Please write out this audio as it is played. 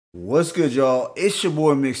What's good, y'all? It's your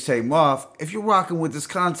boy Mixtape Moth. If you're rocking with this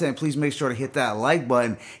content, please make sure to hit that like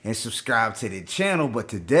button and subscribe to the channel. But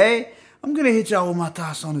today, I'm gonna hit y'all with my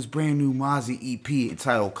thoughts on this brand new Mozzy EP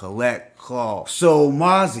entitled Kollect Kall. So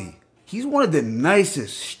Mozzy, he's one of the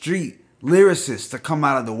nicest street lyricists to come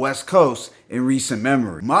out of the West Coast in recent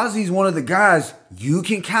memory. Mozzy's one of the guys you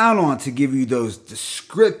can count on to give you those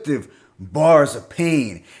descriptive bars of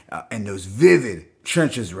pain and those vivid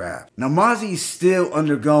trenches rap. Now Mozzy is still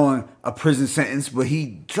undergoing a prison sentence, but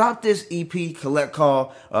he dropped this EP, Kollect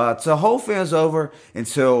Kall, to hold fans over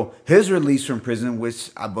until his release from prison,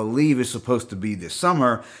 which I believe is supposed to be this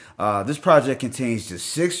summer. This project contains just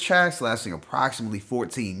 6 tracks lasting approximately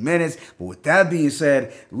 14 minutes. But with that being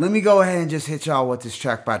said, let me go ahead and just hit y'all with this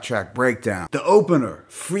track by track breakdown. The opener,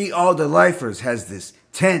 Free All the Lifers, has this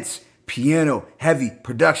tense piano heavy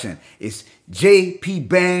production. It's JP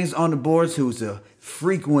Bangs on the boards, who's a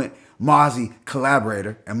frequent Mozzy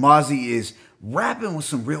collaborator, and Mozzy is rapping with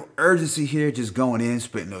some real urgency here, just going in,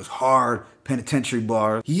 spitting those hard penitentiary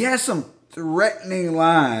bars. He has some threatening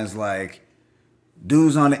lines like,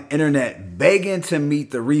 dudes on the internet begging to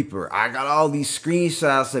meet the Reaper. I got all these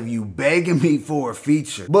screenshots of you begging me for a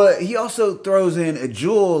feature. But he also throws in a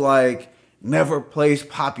jewel like, never place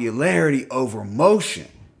popularity over motion.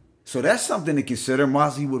 So that's something to consider.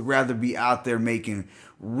 Mozzy would rather be out there making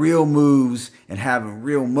real moves and having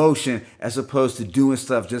real motion as opposed to doing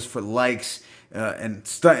stuff just for likes and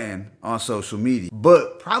stunting on social media.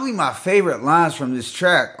 But probably my favorite lines from this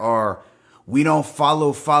track are, we don't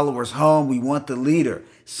follow followers home, we want the leader.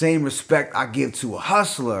 Same respect I give to a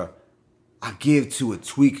hustler, I give to a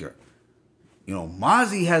tweaker. You know,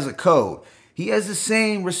 Mozzy has a code. He has the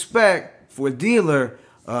same respect for a dealer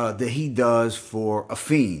that he does for a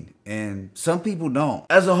fiend, and some people don't.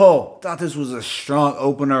 As a whole, thought this was a strong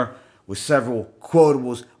opener with several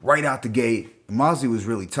quotables right out the gate. Mozzy was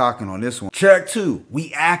really talking on this one. Track 2,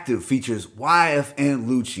 We Active, features YF and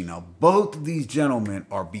Lucci. Now, both of these gentlemen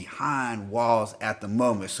are behind walls at the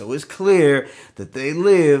moment, so it's clear that they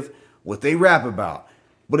live what they rap about.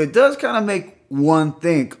 But it does kind of make one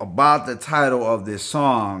think about the title of this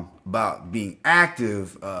song about being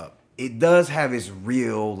active. It does have its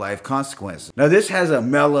real life consequences. Now this has a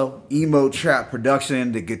mellow emo trap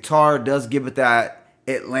production. The guitar does give it that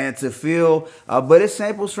Atlanta feel, but it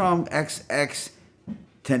samples from XX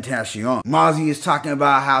Tentacion. Mozzy is talking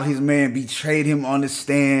about how his man betrayed him on the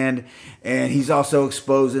stand, and he's also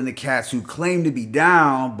exposing the cats who claim to be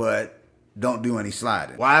down but don't do any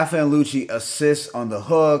sliding. YF and Lucci assists on the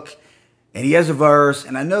hook, and he has a verse,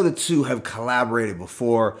 and I know the two have collaborated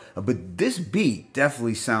before, but this beat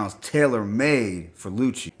definitely sounds tailor-made for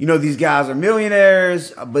Lucci. You know, these guys are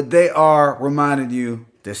millionaires, but they are reminding you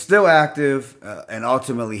they're still active and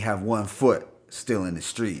ultimately have one foot still in the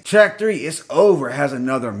street. Track 3, It's Over, has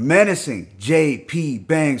another menacing JP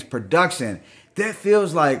Bangs production that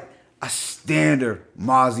feels like a standard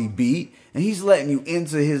Mozzy beat, and he's letting you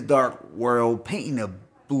into his dark world, painting a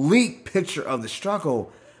bleak picture of the struggle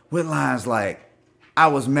with lines like, I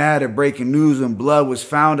was mad at breaking news when blood was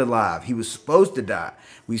found alive. He was supposed to die.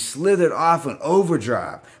 We slithered off an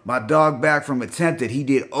overdrive. My dog back from attempted. He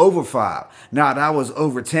did over 5. Now that was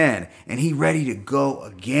over 10. And he ready to go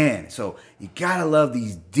again. So you gotta love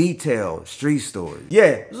these detailed street stories. Yeah,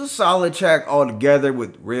 it was a solid track altogether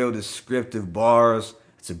with real descriptive bars.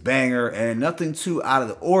 It's a banger and nothing too out of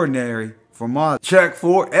the ordinary for Mozzy. Track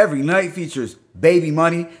 4, Every Night, features Baby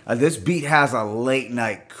Money. This beat has a late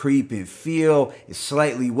night creeping feel. It's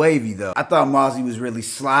slightly wavy though. I thought Mozzy was really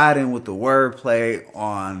sliding with the wordplay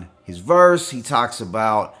on his verse. He talks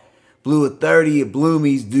about blew a 30 at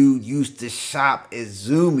Bloomy's, dude used to shop at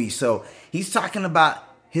Zoomy. So he's talking about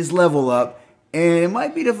his level up, and it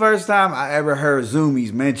might be the first time I ever heard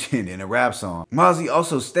Zoomies mentioned in a rap song. Mozzy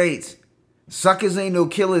also states, suckers ain't no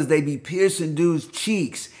killers, they be piercing dudes'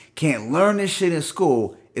 cheeks. Can't learn this shit in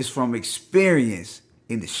school. It's from experience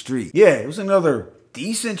in the street. Yeah, it was another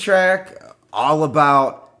decent track, all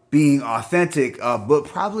about being authentic, but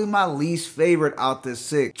probably my least favorite out the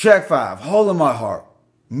 6. Track 5, Hole in My Heart,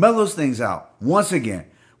 mellows things out once again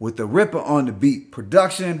with the Ripper on the beat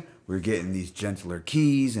production. We're getting these gentler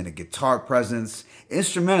keys and a guitar presence.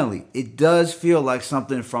 Instrumentally, it does feel like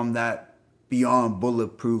something from that Beyond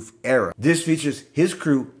Bulletproof era. This features his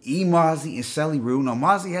crew, Mozzy and Selly Rue. Now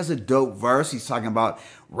Mozzy has a dope verse. He's talking about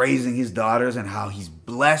raising his daughters and how he's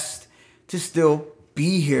blessed to still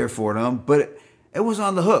be here for them, but it was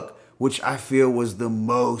on the hook, which I feel was the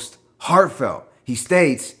most heartfelt. He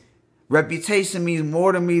states, reputation means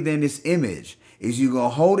more to me than this image. Is you gonna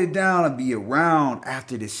hold it down and be around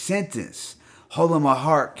after this sentence? Hole in my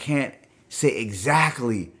heart can't say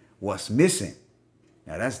exactly what's missing.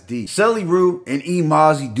 Now that's deep. Sully Root and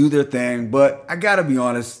Mozzy do their thing, but I gotta be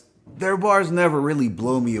honest, their bars never really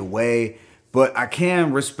blow me away, but I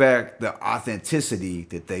can respect the authenticity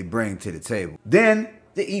that they bring to the table. Then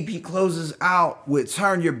the EP closes out with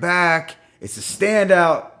Turn Your Back. It's a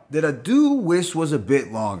standout that I do wish was a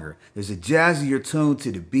bit longer. There's a jazzier tune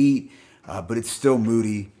to the beat, but it's still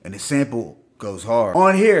moody, and the sample goes hard.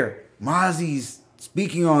 On here, Mozzy's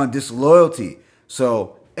speaking on disloyalty,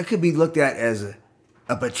 so it could be looked at as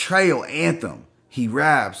a betrayal anthem. He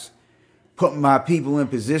raps, put my people in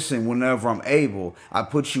position whenever I'm able. I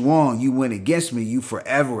put you on, you went against me, you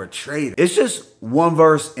forever a traitor. It's just one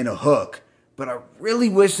verse and a hook, but I really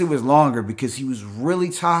wish it was longer because he was really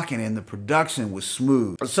talking and the production was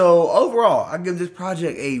smooth. So overall, I give this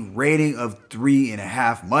project a rating of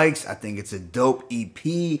 3.5 mics. I think it's a dope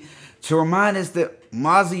EP to remind us that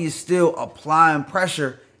Mozzy is still applying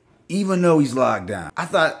pressure even though he's locked down. I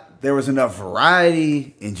thought there was enough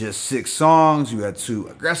variety in just 6 songs. You had 2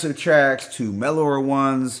 aggressive tracks, 2 mellower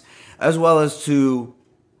ones, as well as 2,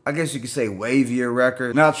 I guess you could say, wavier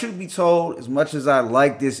records. Now, truth be told, as much as I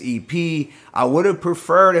like this EP, I would have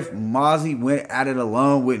preferred if Mozzy went at it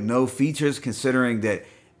alone with no features, considering that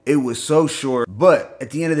it was so short. But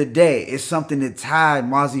at the end of the day, it's something that tied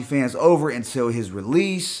Mozzy fans over until his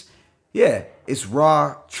release. Yeah, it's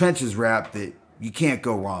raw trenches rap that you can't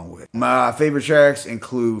go wrong with. My favorite tracks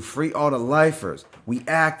include Free All the Lifers, We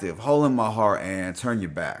Active, Hole in My Heart, and Turn Your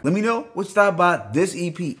Back. Let me know what you thought about this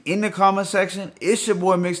EP in the comment section. It's your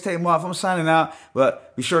boy Mixtape Moth. I'm signing out,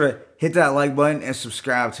 but be sure to hit that like button and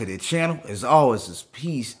subscribe to the channel. As always, it's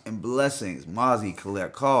peace and blessings. Mozzy,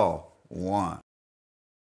 Kollect Kall, 1.